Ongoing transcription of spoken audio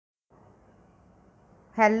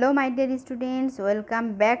Hello my dear students,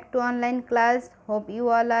 welcome back to online class. Hope you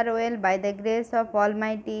all are well by the grace of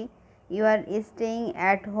Almighty. You are staying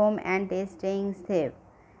at home and staying safe.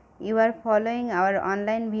 You are following our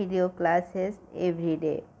online video classes every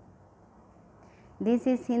day. This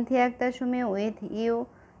is Sinthia Akter Sumi with you,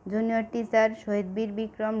 Junior Teacher Shaheed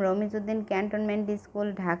Bikram, Ramij Uddin Cantonment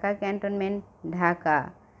School, Dhaka Cantonment,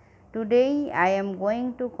 Dhaka. Today I am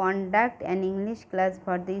going to conduct an English class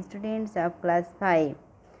for the students of class 5.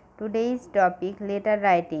 Today's topic letter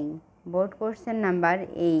writing. Board question number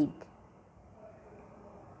 8.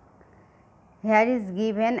 Here is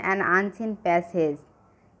given an unseen passage.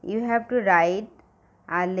 You have to write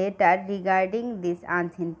a letter regarding this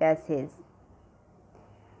unseen passage.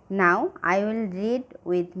 Now I will read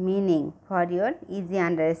with meaning for your easy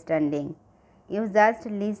understanding. You just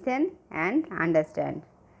listen and understand.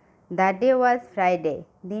 The day was Friday.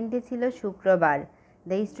 দিনটি ছিল শুক্রবার.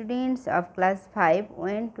 The students of class 5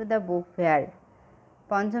 went to the book fair.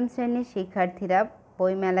 পঞ্চম শ্রেণীর শিক্ষার্থীরা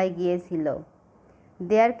বইমেলায় গিয়েছিল.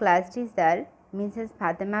 Their class teacher, Mrs.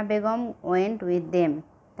 Fatema Begum, went with them.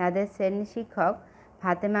 তাদের শ্রেণী শিক্ষক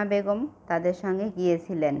ফাতেমা বেগম তাদের সঙ্গে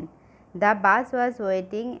গিয়েছিলেন. The bus was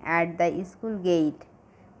waiting at the school gate.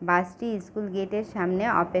 বাসটি স্কুল গেটের সামনে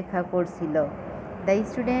অপেক্ষা করছিল. The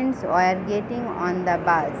students were getting on the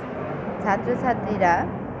bus. ছাত্রছাত্রীরা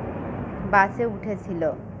বাসে উঠেছিল.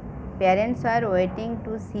 Parents are waiting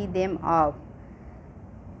to C them of.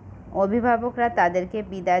 অভিভাবকরা তাদেরকে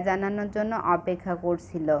বিদায় জানানোর জন্য অপেক্ষা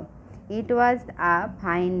করছিল. ইট ওয়াজ আ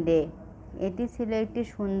ফাইন ডে. এটি ছিল একটি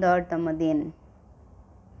সুন্দরতম দিন.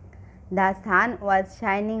 The sun was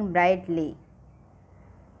shining brightly.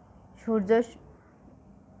 সূর্য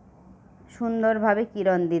সুন্দরভাবে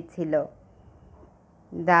কিরণ দিচ্ছিল.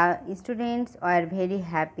 The students were very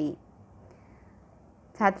happy.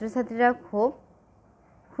 ছাত্রছাত্রীরা খুব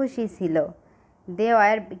খুশি ছিল. They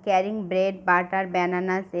were carrying bread, butter,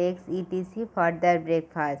 bananas, eggs etc for their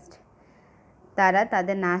breakfast. তারা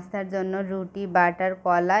তাদের নাস্তার জন্য রুটি, বাটার,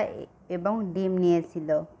 কলা এবং ডিম নিয়েছিল.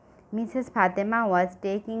 মিসেস ফাতেমা ওয়াজ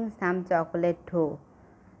টেকিং সাম চকোলেট টু.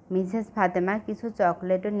 মিসেস ফাতেমা কিছু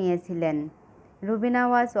চকোলেটও নিয়েছিলেন. Rubina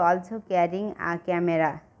was also carrying a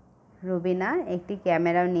camera. Rubina একটি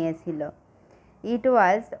ক্যামেরাও নিয়েছিল. ইট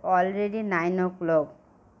ওয়াজ অলরেডি 9 o'clock.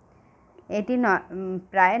 এটি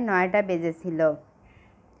প্রায় 9টা বেজেছিল.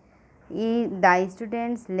 The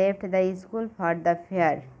students left the school for the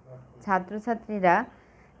fair. ছাত্রছাত্রীরা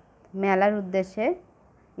মেলার উদ্দেশ্যে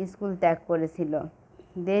স্কুল ত্যাগ করেছিল.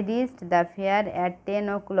 দে reached the fair at 10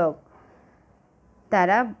 o'clock.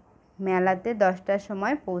 তারা মেলাতে 10টার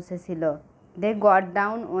সময় পৌঁছেছিল. দে got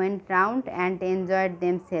down, went round and enjoyed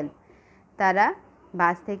themself. তারা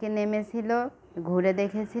বাস থেকে নেমেছিল, ঘুরে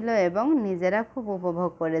দেখেছিল এবং নিজেরা খুব উপভোগ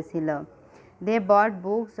করেছিল. দে বট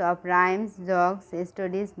books of rhymes, জগস,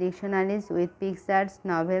 stories, dictionaries with pictures,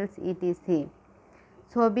 novels etc.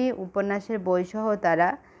 ছবি, উপন্যাসের বইসহ তারা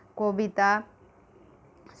কবিতা,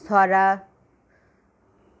 ছড়া,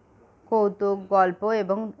 কৌতুক, গল্প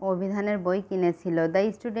এবং অভিধানের বই কিনেছিল. The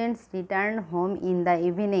students return home in the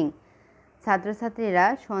evening. ছাত্রছাত্রীরা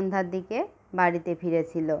সন্ধ্যার দিকে বাড়িতে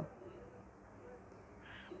ফিরেছিল.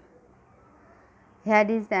 Here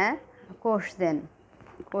is a question.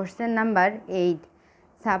 Question number 8.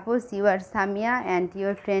 Suppose you are Samia and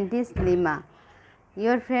your friend is Lima.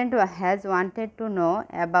 Your friend has wanted to know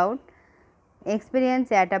about experience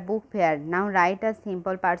at a book fair. Now write a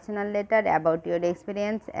simple personal letter about your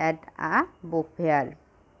experience at a book fair.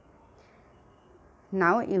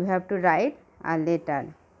 Now you have to write a letter.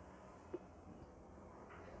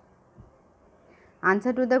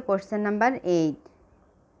 Answer to the question number 8.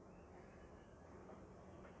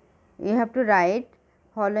 You have to write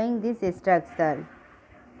following this structure.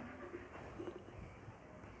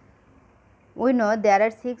 We know there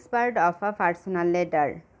are 6 parts of a personal letter.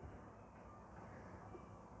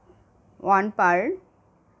 1 part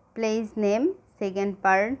place name, 2nd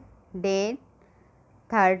part date,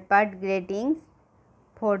 3rd part greetings,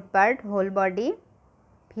 4th part whole body,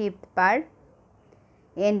 5th part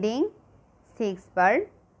ending, 6th part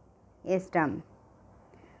stump.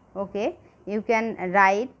 Okay, you can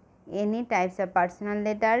write any types of personal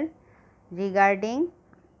letter regarding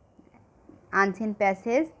unseen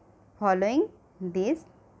passage following this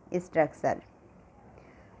structure.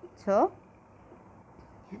 So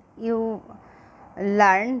you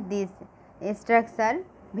learn this structure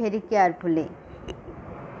very carefully.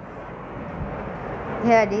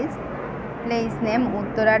 Here is place name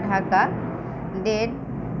Uttara, Dhaka. Date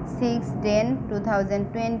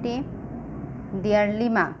 6/10/2020. Dear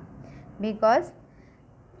Lima, because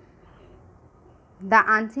the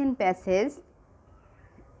unseen passage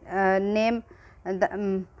name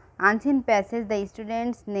the unseen passage, the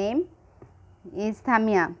student's name is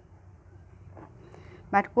Samia,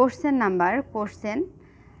 but question,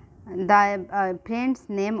 the friend's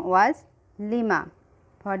name was Lima.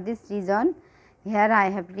 For this reason, here I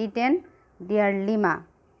have written, dear Lima.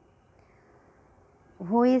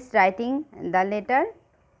 Who is writing the letter?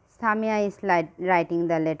 Samia is writing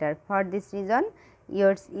the letter. For this reason,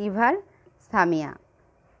 yours ever Samia.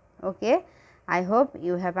 Okay, I hope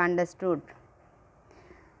you have understood.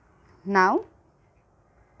 Now,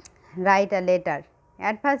 write a letter.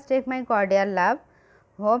 At first, take my cordial love.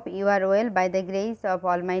 Hope you are well by the grace of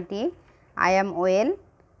Almighty. I am well.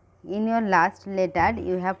 In your last letter,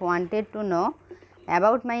 you have wanted to know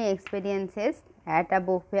about my experiences at a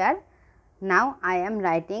book fair. Now, I am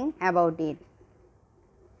writing about it.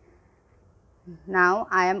 Now,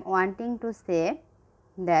 I am wanting to say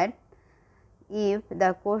that if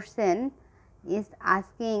the question is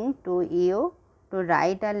asking to you to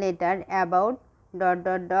write a letter about ...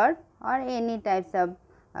 or any types of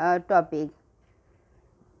topic,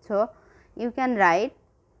 so you can write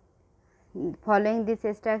following this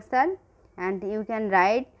structure, and you can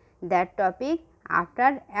write that topic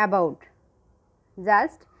after about.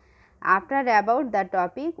 Just after about, the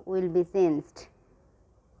topic will be changed.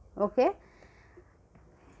 Okay.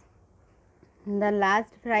 The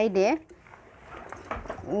last Friday,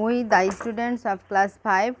 we, the students of class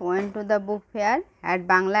 5, went to the book fair at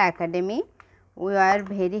Bangla Academy. We were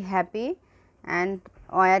very happy and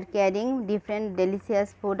were carrying different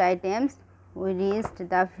delicious food items. We reached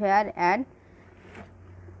the fair at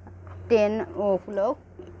 10 o'clock.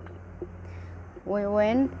 We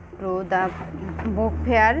went to the book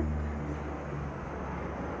fair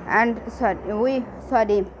and we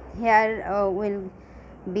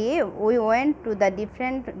went to the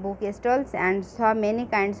different book stalls and saw many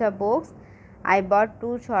kinds of books. I bought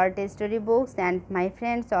 2 short story books, and my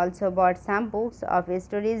friends also bought some books of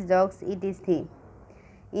stories, jokes, etc.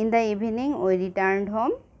 In the evening, we returned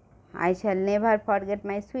home. I shall never forget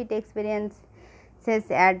my sweet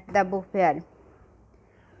experiences at the book fair.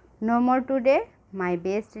 No more today. My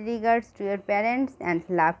best regards to your parents and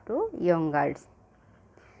love to young girls.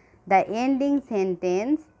 The ending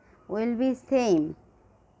sentence will be same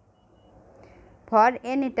for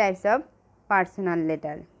any types of personal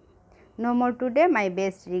letter. No more today. My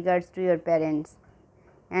best regards to your parents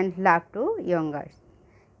and love to young girls.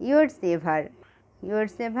 Yours ever.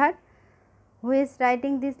 Yours ever. Who is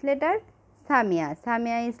writing this letter? Samia.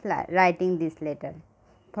 Samia is writing this letter.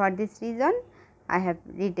 For this reason, I have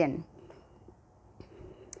written.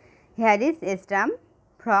 Here is a stamp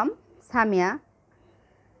from Samia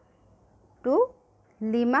to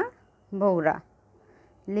Lima Bogra.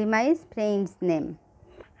 Lima is friend's name.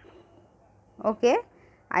 Okay,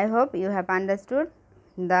 I hope you have understood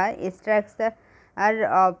the structure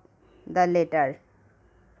of the letter.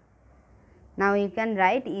 Now you can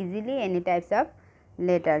write easily any types of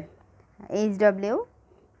letter. HW,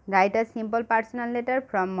 write a simple personal letter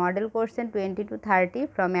from model question 20 to 30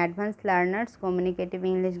 from Advanced Learners Communicative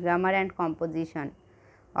English Grammar and Composition.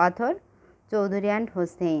 Author Choudhury and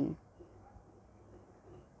Hossain.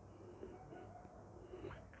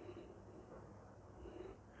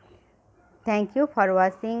 Thank you for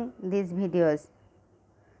watching these videos.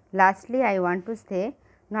 Lastly, I want to say,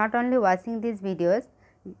 not only watching these videos,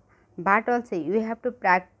 but also you have to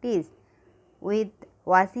practice with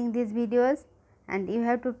watching these videos, and you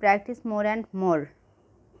have to practice more and more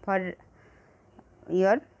for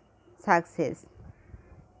your success.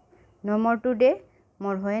 No more today,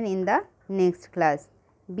 more when in the next class.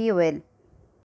 Be well.